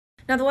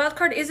Now the wild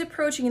card is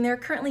approaching and there are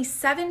currently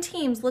 7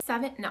 teams.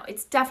 7? No,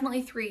 it's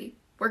definitely 3.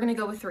 We're gonna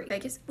go with 3.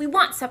 Vegas, we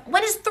want 7.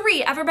 When is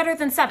 3 ever better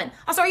than 7?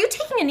 Also, are you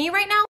taking a knee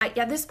right now?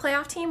 Yeah, this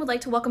playoff team would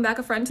like to welcome back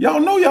a friend. Y'all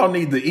know y'all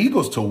need the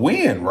Eagles to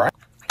win, right?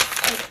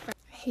 I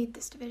hate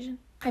this division.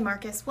 Hi,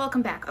 Marcus.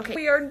 Welcome back. Okay.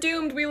 We are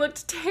doomed. We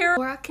looked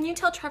terrible. Laura, can you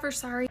tell Trevor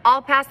sorry?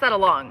 I'll pass that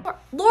along.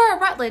 Laura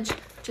Rutledge.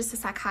 Just a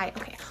sec. Hi.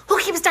 Okay. Who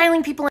keeps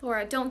dialing people in?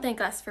 Laura, don't thank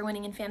us for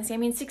winning in fantasy. I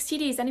mean, 6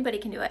 TDs. Anybody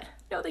can do it.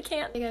 No, they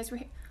can't. Hey, guys, we're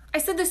here. I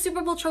said the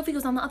Super Bowl trophy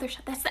goes on the other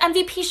shot. That's the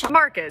MVP shot.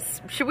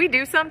 Marcus, should we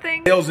do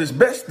something? It's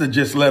best to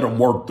just let them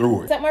work through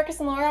it. Is that Marcus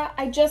and Laura?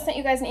 I just sent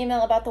you guys an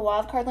email about the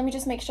wild card. Let me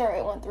just make sure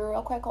it went through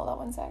real quick. Hold on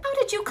one sec. How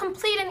did you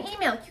complete an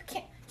email? You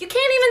can't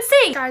even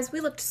see. Guys, we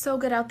looked so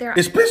good out there.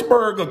 Is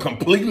Pittsburgh a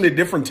completely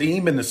different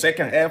team in the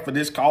second half of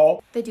this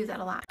call? They do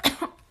that a lot.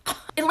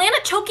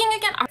 Atlanta choking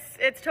again?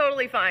 It's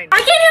totally fine. I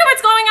can't hear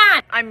what's going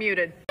on. I'm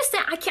muted.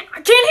 I can't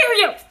hear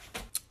you.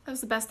 That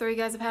was the best 3 you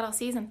guys have had all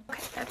season.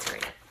 Okay, that's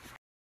great.